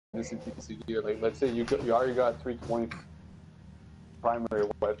this CTC gear. Like, let's say you already got 320 primary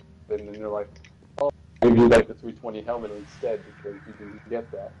weapon, and you're like, oh, maybe like the 320 helmet instead because you didn't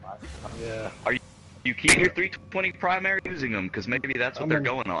get that last time. Yeah. Are you keeping your 320 primary using them? Because maybe that's what they're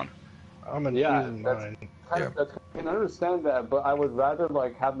going on. I'm infusing mine. I can understand that, but I would rather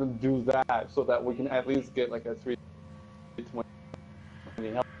like have them do that so that we can at least get like a 320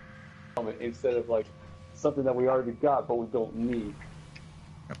 helmet instead of like something that we already got but we don't need.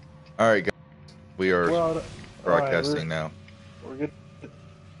 All right, guys. We are broadcasting now. We're good.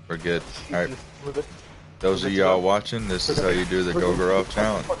 We're good. All right. Those of y'all watching, this is how you do the Golgoroth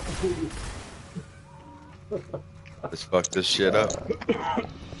challenge. Let's fuck this shit up.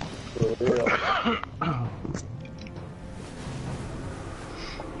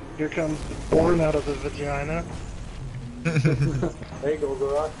 Here comes the born out of the vagina. Hey,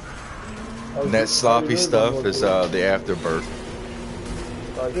 Golgoroth. And that sloppy stuff is the afterbirth.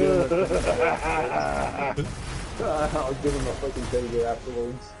 I'll give him a fucking teddy bear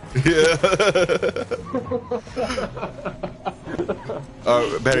afterwards.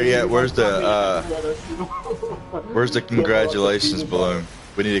 Yeah. Better yet, where's the congratulations balloon?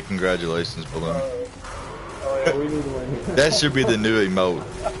 We need a congratulations balloon. Oh yeah, we need one. That should be the new emote.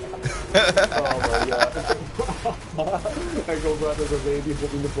 Oh my god. I go grab as a baby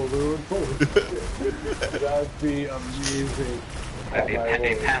holding the balloon. That'd be amazing.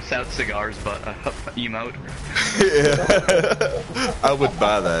 They pass out cigars, but emote. Yeah. I would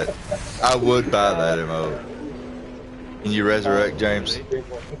buy that. I would buy that emote. Can you resurrect, James?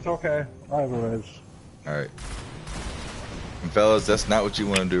 It's okay. I have a res. Alright. And fellas, that's not what you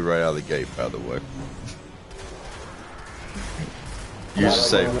want to do right out of the gate, by the way. Use the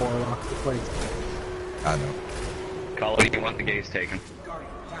safe. I know. Call it, you want the gaze taken.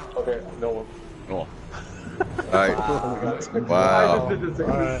 Okay, no. Cool. Alright. Wow.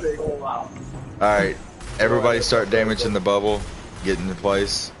 Alright. Everybody start damaging the bubble. Get into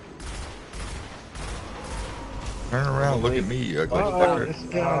place. Turn around, look at me, you ugly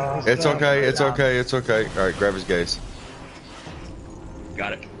fucker. It's okay, it's okay, it's okay. Alright, grab his gaze.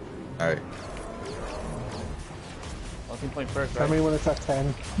 Got it. Alright. Melting point first, right? Tell me when it's at 10.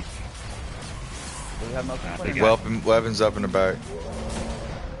 Do we have melting point? Weapons up in the back.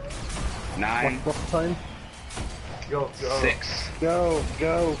 9. What's the time? Go. 6. Go.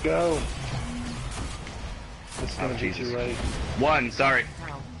 It's gonna Oh, be Jesus. too late. 1, sorry.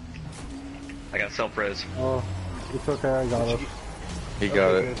 I got self-res. Oh, it's okay, I got it. He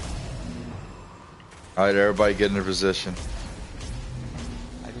got it. Alright, everybody get into position.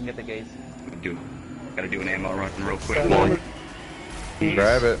 I didn't get the gaze. Gotta do an ammo run real quick.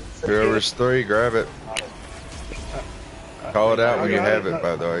 Grab it. Whoever's 3, grab it. Call it out when you have it,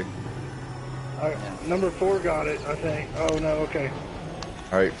 by the way. Number 4 got it, I think. Oh, no, okay.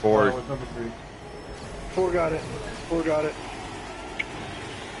 Alright, 4. Number 3. 4 got it. 4 got it.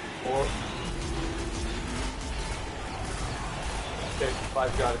 4. Okay,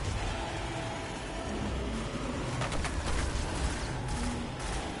 5 got it.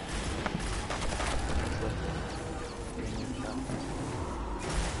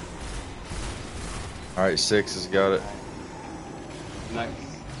 Alright, 6 has got it. Nice.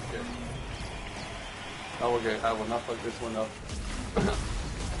 Good. Oh, okay. I will not fuck this one up.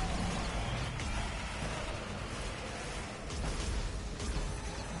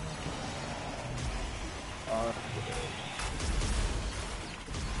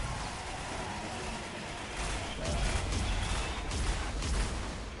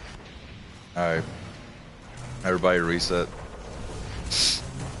 Alright. Everybody reset.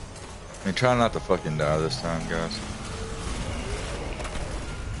 And try not to fucking die this time, guys.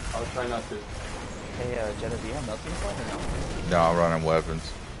 I'll try not to. Hey, Jenna, do you have melting point or no? No, I'm running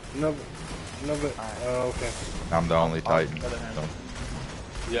weapons. No, but. Oh, okay. I'm the only Titan. So.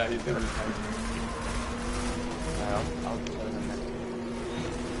 Yeah, he's doing it. I'll tell him that.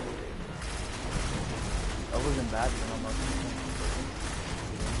 That wasn't bad for no melting point.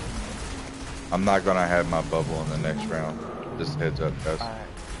 I'm not gonna have my bubble in the next round. Just heads up, guys. Alright.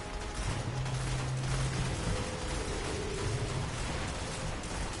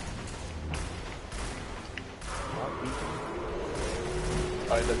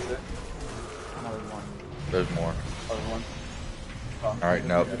 Alright, that's it. Another one. There's more. Other one. Alright,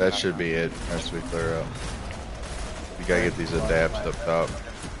 nope, that should be it. Has to be clear up. You gotta get these adapts up top.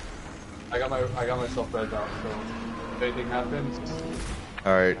 I got myself res out, so if anything happens,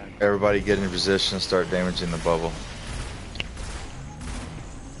 Alright, everybody get in position and start damaging the bubble.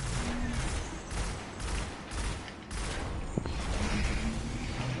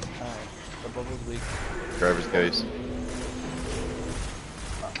 Alright, the bubble's weak. Grab his gaze.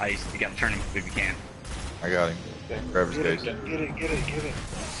 You gotta turn him if you can. I got him. Okay. Grab his Get it, case. get it, get it, get it.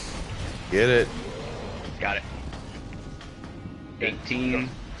 Get it. Got it. 18.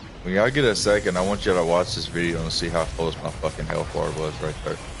 When y'all get a second, I want you to watch this video and see how close my fucking health bar was right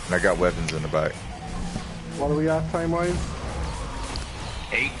there. And I got weapons in the back. What do we got time-wise?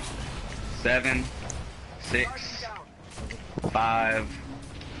 8, 7, 6, 5.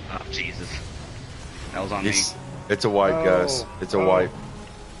 Oh, Jesus. That was on me. It's a wipe, guys. It's a wipe.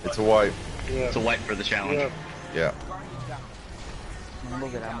 It's a wipe. Yeah. It's a wipe for the challenge. Yeah. Yeah. I'm gonna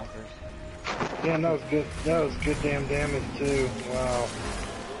go get ammo first. Yeah, that was good. That was good damn damage too. Wow.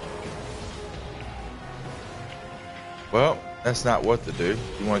 Well, that's not what to do.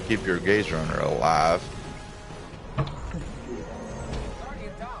 You want to keep your gauge runner alive.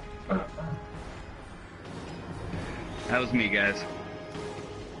 That was me, guys.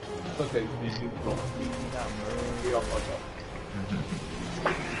 Okay,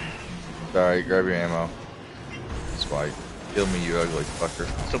 Sorry, grab your ammo. That's why. Kill me, you ugly fucker.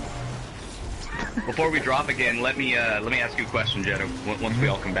 So, before we drop again, let me ask you a question, Jetto. Once we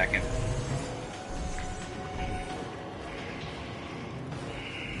all come back in.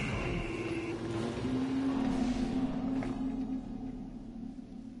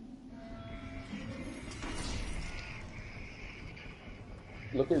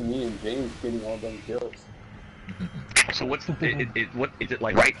 Look at me and James getting all them kills. So what's what is it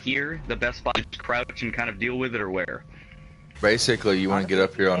like right here? The best spot to crouch and kind of deal with it, or where? Basically, you want to get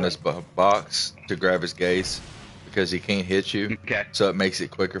up here on this box to grab his gaze because he can't hit you. Okay. So it makes it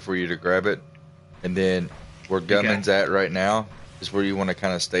quicker for you to grab it. And then where Gunman's at right now is where you want to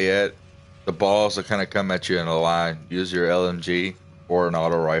kind of stay at. The balls will kind of come at you in a line. Use your LMG or an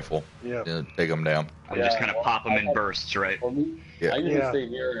auto rifle. Yeah. And take them down. I just kind of pop them in bursts, right? For me, Yeah. I usually Yeah. stay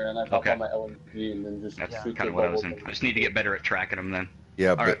here and I pop Okay. on my LMG and then just That's shoot kind the of what I was bubbles. in. I just need to get better at tracking them then. Yeah,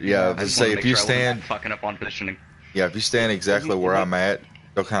 All but right. yeah, I let's just say wanted to if make you sure I wasn't stand, fucking up on positioning. yeah, if you stand exactly where I'm at,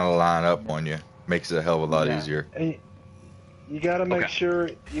 they'll kind of line up on you. Makes it a hell of a lot easier. And you gotta make Okay.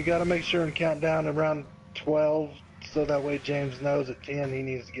 sure and count down around 12, so that way James knows at 10 he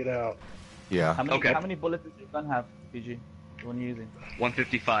needs to get out. Yeah. Okay. How many bullets does your gun have, PG? The one you're using?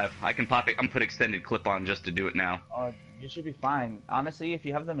 155. I can pop it. I'm put extended clip on just to do it now. You should be fine. Honestly, if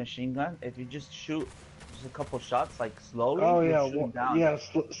you have the machine gun, if you just shoot just a couple shots, like slowly, Oh you'll yeah, shoot 'em down. yeah.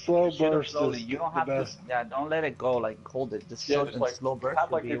 Slow Shoot 'em burst slowly. is You don't the have best. to. Yeah, don't let it go. Like hold it. Just Yeah, shoot just in like slow burst. have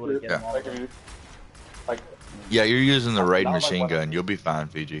You'll like be if able to you're, get them all. like if you, like Yeah, you're using the raid Not like machine one of gun. them. You'll be fine,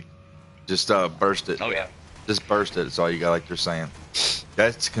 Fiji. Just burst it. Oh yeah. Just burst it. That's all you got, like you're saying.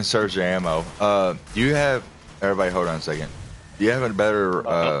 That conserves your ammo. Do you have... Everybody hold on a second. Do you have a better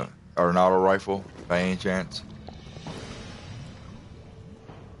or an auto rifle by any chance?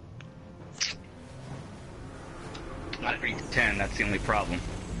 Not 310. That's the only problem.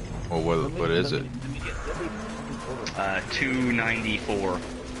 Or what is it? 294.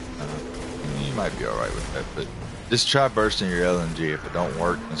 You might be alright with that, but just try bursting your LMG. If it don't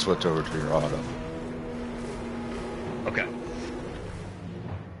work, then switch over to your auto. Okay.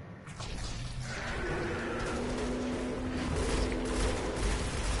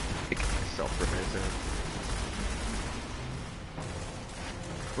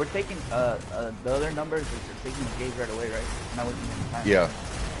 We're taking the other numbers. We're taking the gauge right away, right? Not wasting any time. Yeah,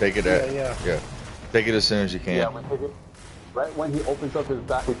 take it at Yeah. Take it as soon as you can. yeah, we take it right when he opens up his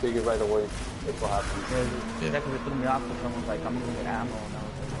back. We take it right away. That's what happens. Yeah, Yeah. because it threw me off because someone was like, I'm gonna get ammo, and I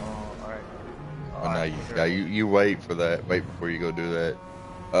was like, oh, alright. Oh, now you wait for that. Wait before you go do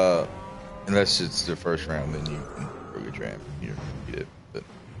that. Unless it's the first round, then you can go get your ammo. You don't get it. But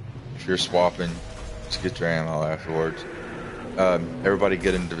if you're swapping, just get your ammo afterwards. Everybody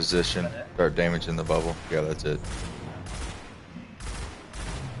get into position. Start damaging the bubble. Yeah, that's it.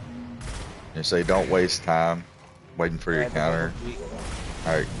 And say, don't waste time waiting for your counter.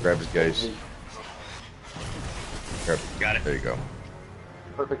 All right, grab his gauge. Got it. There you go.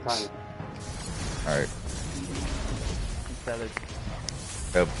 Perfect timing. All right.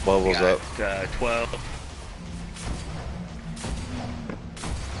 That bubbles Got up. it, 12.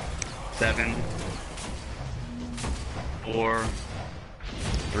 7. 4.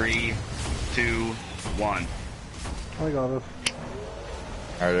 3. 2. 1. I got it.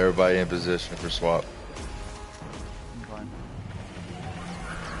 All right, everybody in position for swap.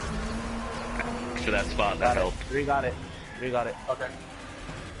 For that spot, that helped. Three got it. Three got it. Okay.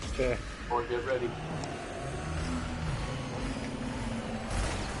 Okay. Or get ready.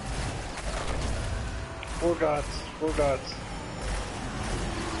 Four gods.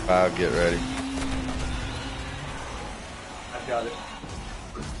 5, get ready. I got it.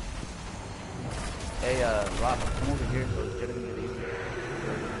 Hey, Rob, come over here so it's gonna get easier.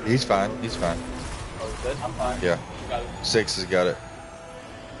 He's fine. He's fine. Oh, is that? I'm fine. Yeah. You got it. 6 has got it.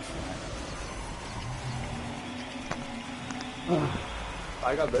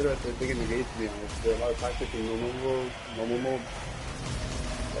 I got better at thinking the gates, to be honest. There are a lot of tactics in normal mode.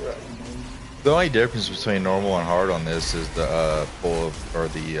 The only difference between normal and hard on this is the pull of, or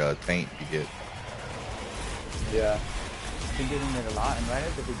the paint you get. Yeah. I've been getting it a lot, and right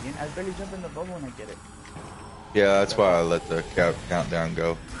at the beginning, I barely jump in the bubble when I get it. Yeah, that's why I let the countdown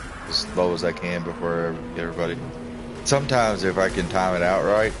go as low as I can before I get everybody. Sometimes if I can time it out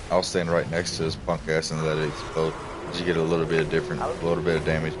right, I'll stand right next to this punk ass and let it explode. You get a little bit of different, a little bit of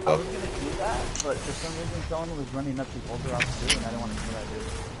damage I buff. was gonna do that, but for some reason someone was running up to Golgoroth too, and I didn't want to do that dude.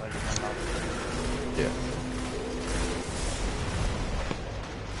 So I just went off. Yeah.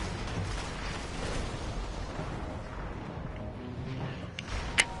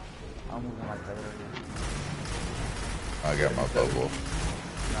 I'm moving my tether again. I got my bubble.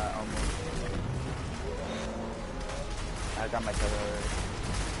 Nah, almost. I got my tether already.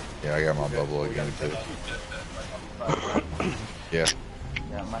 Yeah, I got my bubble again too. Yeah.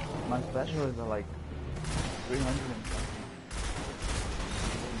 Yeah, my special is like 300 and something.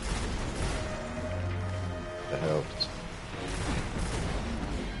 That helps.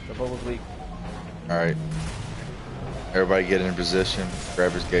 The bubble's weak. Alright. Everybody get in position.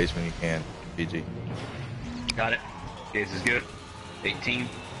 Grab his gauge when you can. PG. Got it. Gaze is good. 18.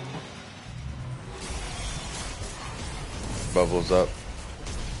 Bubbles up.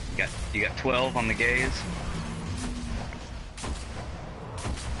 You got 12 on the gaze.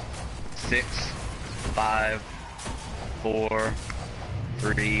 6, 5, 4,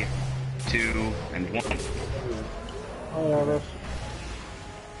 3, 2, and 1. Oh, yeah, that's...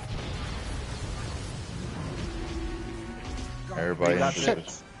 Everybody in got position.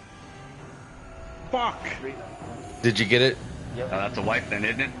 Fuck! Did you get it? Yep. That's a wipe then,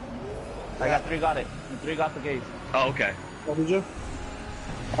 isn't it? I got 3 got it. And 3 got the gaze. Oh, okay. Oh, did you?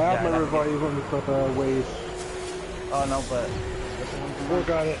 I have Yeah, I my got revive on the waves. Oh no, but 4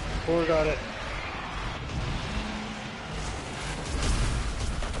 got it. 4 got it.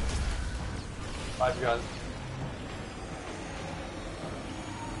 Five got it.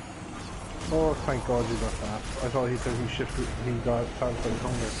 Oh, thank God you got that. I thought he said he got time for the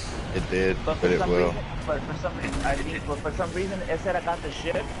hunger. It did, for but it some will. reason, but for some reason, I think, but for some reason, it said I got the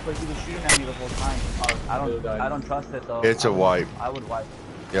ship, but he was shooting at me the whole time. I don't trust it though. It's a wipe. I would wipe.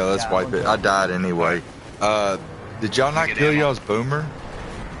 Yeah, let's wipe it. I died anyway. Did y'all not Get kill ammo. y'all's boomer?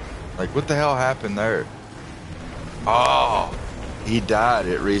 Like, what the hell happened there? Oh, he died.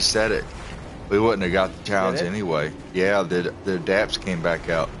 It reset it. We wouldn't have got the challenge Did it? anyway. Yeah, the DAPs came back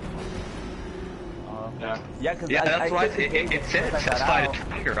out. Yeah, because Yeah, that's right. It said it satisfied a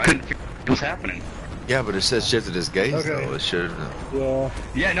trigger. I didn't figure what was happening. Yeah, but it said shifted his gaze Okay. though. It should. Yeah.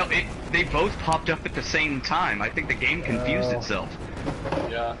 Yeah, no, they both popped up at the same time. I think the game confused itself.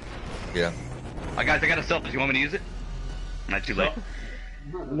 Yeah. Yeah. Guys, I got a selfie. Do you want me to use it? Not too late.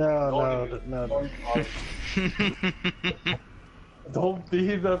 No. Don't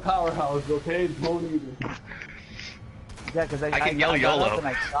be the powerhouse, okay? Don't even. Yeah, because I can yell got up YOLO. and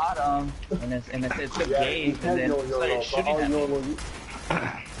I shot him, and it said Yeah, gaze, you and can then yell it YOLO, started but shooting I'll at me. YOLO you.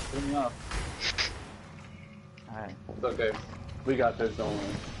 Put me up. Alright. It's okay. We got this, don't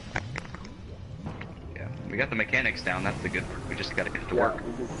worry. Yeah, we got the mechanics down. That's the good part. We just got to get it to Yeah, work.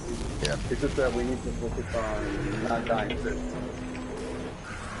 Yeah. It's just that we need to focus on not dying first.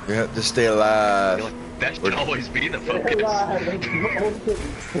 You have to stay I feel alive. like that should always be the Stay focus. alive!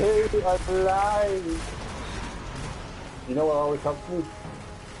 Stay alive! You know what always helps me?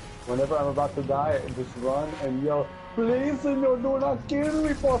 Whenever I'm about to die, I just run and yell, "Please, señor, do not kill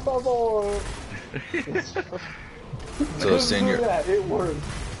me, por favor!" So, Just do senior. that, it works.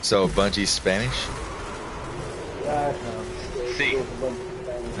 So, Bungie's Spanish? Yeah, See.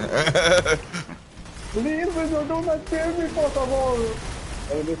 Please, señor, do not kill me, por favor!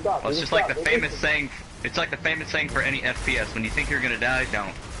 And they stop. Well, it's just like the famous saying. It's like the famous saying for any FPS. When you think you're gonna die,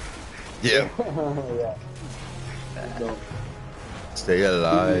 don't. Yeah. Yeah. So, Stay you're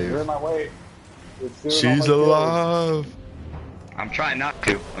alive. in my way. It's doing all She's my kills. alive. I'm trying not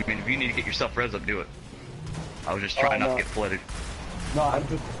to. I mean, if you need to get yourself res up, do it. I was just trying not no. to get flooded. No, I'm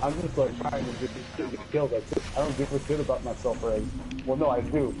just like trying to get killed. That's it. I don't give a shit about myself, right? Well, no, I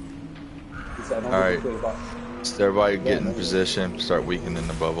do. Just I don't All right. give a shit about. So everybody get in position. Start weakening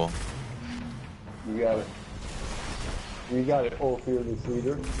the bubble. You got it. You got it. Oh, fearless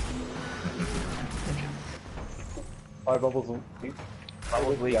leader. 5 bubbles a week.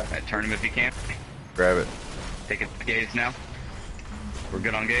 Probably. Yeah. Right, turn him if you can. Grab it. Take it to gaze now. We're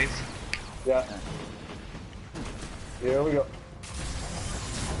good on gaze. Yeah. Here we go.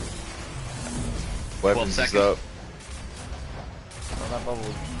 Weapons is seconds. up. Oh, that bubble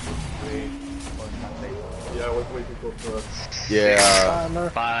was way more than my face. Yeah, it was way too close for us. Yeah. Timer.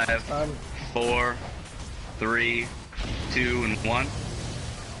 5, Time. 4, 3, 2, and 1.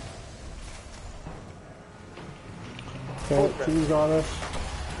 Okay, two's on us.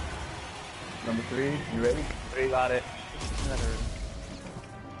 Number 3, you ready? 3 got it.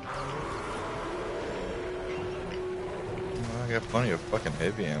 I got plenty of fucking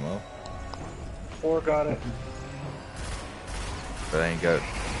heavy ammo. 4 got it. But I ain't got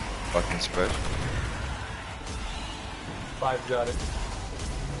fucking special. 5 got it.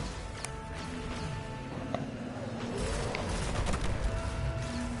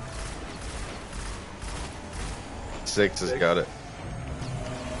 Six has got it.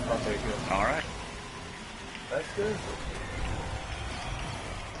 Okay, good. All right. That's good.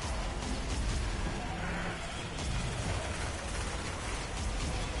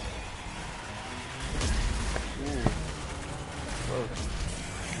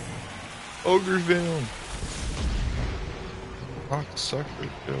 Ogre venom. Fuck, sucker.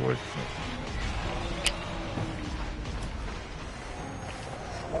 Get away from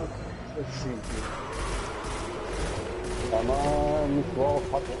it. Let's see here. Come on, Miss Wall,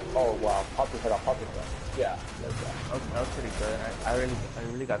 pop it. Oh wow, pop your head off, pop your head. Yeah, like that. That was pretty good. I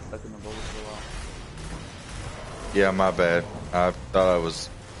really got stuck in the bubble for a while. Yeah, my bad. I thought I was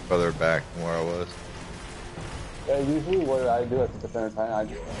further back from where I was. Yeah, usually what I do at the defender time, I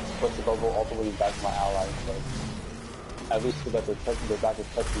just push the bubble all the way back to my allies, but at least so that they're back to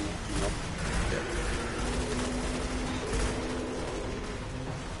touching it, you know?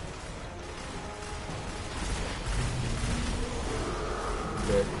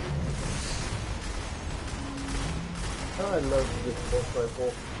 Good. Oh, I love this pulse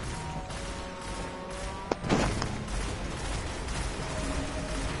rifle.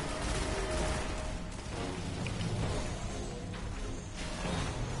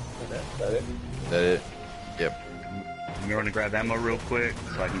 That it? That it? Yep. I'm going to grab ammo real quick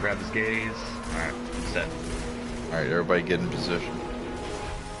so I can grab this gaze. Alright, set. Alright, everybody get in position.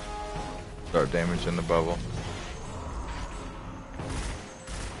 Start damaging the bubble.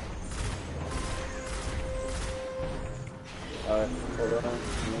 Alright, hold on.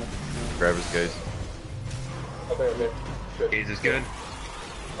 Grab his gaze. Okay, okay. Good. Gaze is good.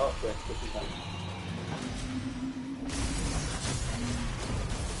 Oh, okay, this is fine.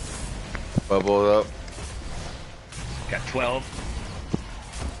 Bubble it up. Got 12.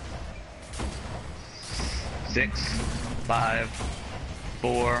 6, 5,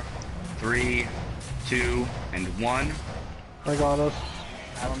 4, 3, 2, and 1. I got us.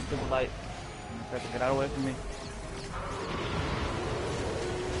 I have him to the light. Try to get out away from me.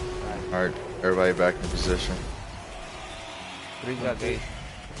 Alright, everybody back in position. 3 got gate.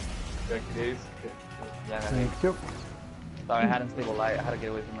 Back to days. Yeah, I got gate. Thank you. Sorry, I had unstable light. I had to get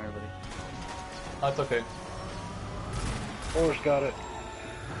away from everybody. That's okay. 4's got it.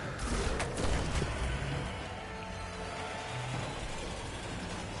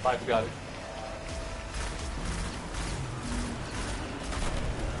 Five got it.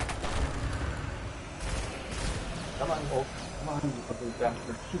 Come on, oh, come on, you fucking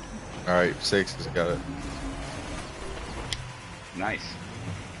bastard. Alright, 6 has got it. Nice.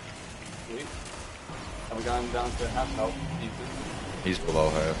 Sweet. Have we gone down to half health? Easy. He's below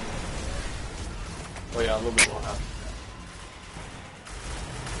half. Oh yeah, a little bit below half.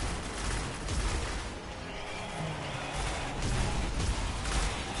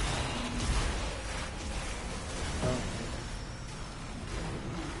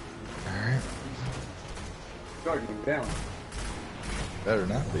 Alright. Guarding down. Better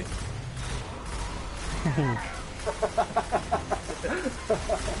not be.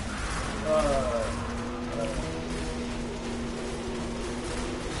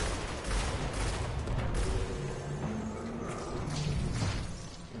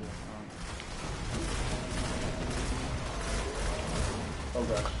 Oh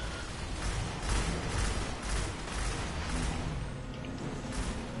god.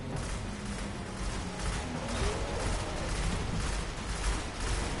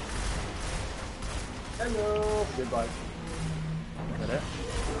 Hello. Goodbye. Is that it?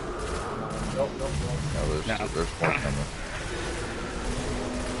 Nope, nope, nope. No, No. there's more coming.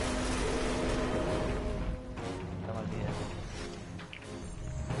 That might be it.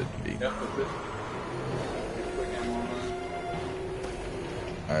 Could be. Yep, that's it. Get quick ammo on.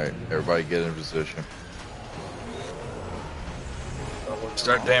 Alright, everybody get in position.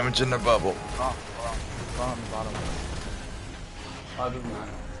 Start damaging the bubble. Oh, hold on. It's on the bottom. Other than that,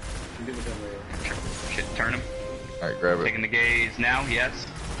 you get with them later. Shit, turn him. Alright, grab it. Taking the gaze now, yes.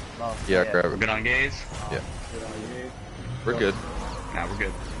 Oh, Yeah, grab We're it. good on gaze? Yeah, Get on you. we're good. Nah, we're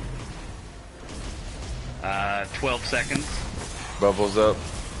good. 12 seconds. Bubbles up.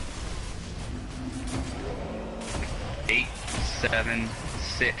 8, 7,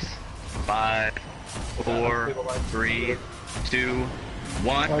 6, 5, 4, 3, 2,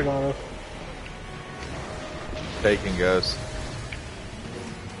 1. I got it. Taking, guys.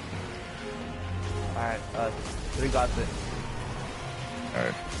 Alright, 3 got it.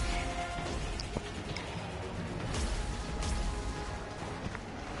 Alright.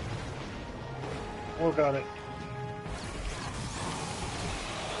 Four got it.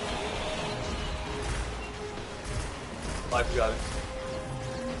 Five got it.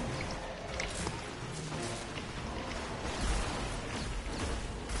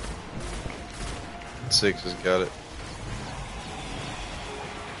 Six has got it.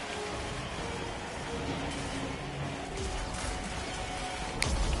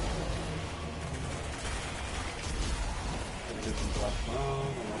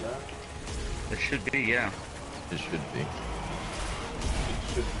 It should be, yeah. It should be. It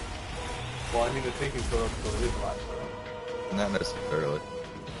should. Well, I mean, the taking photo, so it is last round. Not necessarily.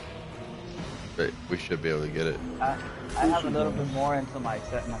 But we should be able to get it. I have a little bit more into my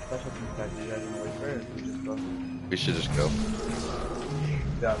specialty set. You guys want to wait first? We just go. We should just go.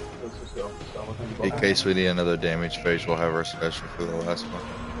 Yeah, let's just go. So, In case we need another damage phase, we'll have our special for the last one.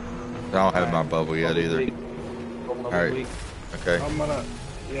 I don't have my bubble yet either. Alright. Okay. I'm gonna.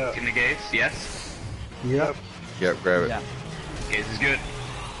 Yeah. In the gaze? Yes? Yep. Yep, grab it. Yeah. Gaze is good.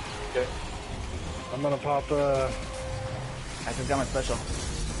 Okay. I'm gonna pop. I just got my special.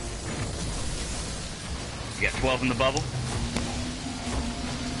 You got 12 in the bubble.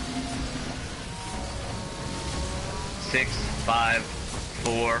 6, 5,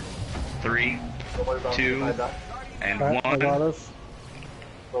 4, 3, Don't worry about 2, it. I died. and I got 1. us.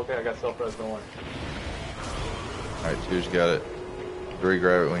 Okay, I got self-res, don't worry. Alright, two's got it. Three,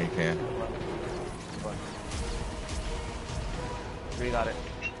 grab it when you can. 3 got it.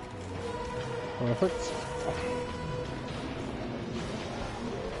 Perfect.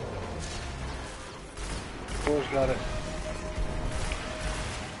 Four's got it.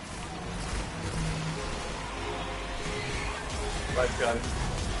 Five got it.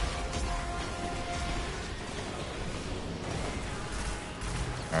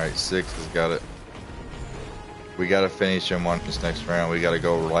 Alright, six has got it. We gotta finish him on this next round. We gotta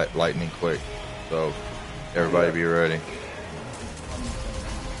go lightning quick. So, everybody be ready.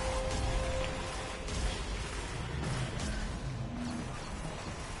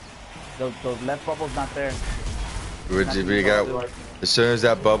 Those left bubbles not there. We got, as soon as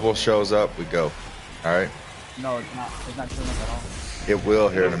that bubble shows up, we go. Alright? No, it's not. It's not showing up at all. It will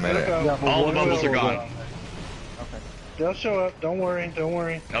here in a minute. All the bubbles are gone. Okay. They'll show up. Don't worry. Don't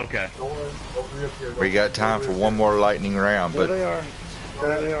worry. Okay. Don't worry, don't reappear. We got time for one more lightning round, There but they are.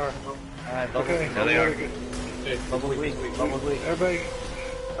 There they are. Alright, bubbles. Okay. There they are. Bubbles weak. Bubbles weak. Everybody.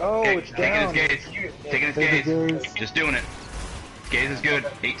 Oh, Okay, it's taking down. his gaze. Taking his Take the gaze. gaze. Just doing it. Gaze is good.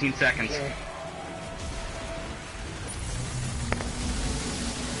 18 seconds. Okay.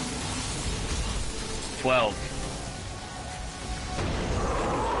 $12.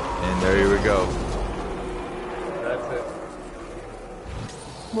 and there we go. That's it.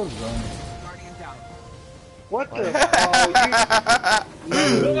 What the?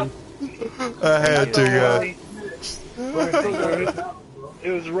 I had to, guys.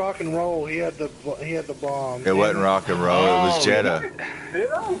 It was rock and roll. He had the bomb. It wasn't rock and roll, it was Oh, Jetta. Did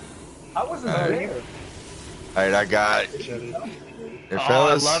I? I wasn't Alright. there. Alright, I got it. Jetta. Hey, Oh, I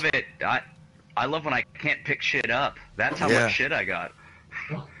fellas. love it. I love when I can't pick shit up. That's how Yeah. much shit I got.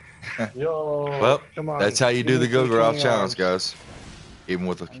 Yo. Well, Come on. that's how you do the Give me Golgoroth 20 challenge, arms. guys. Even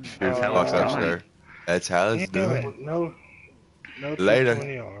with a few That's how it's fuck-ups done. there. That's how it's Damn done. it. No. No. Later.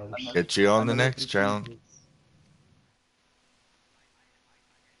 20 arms. Get you on the next challenge.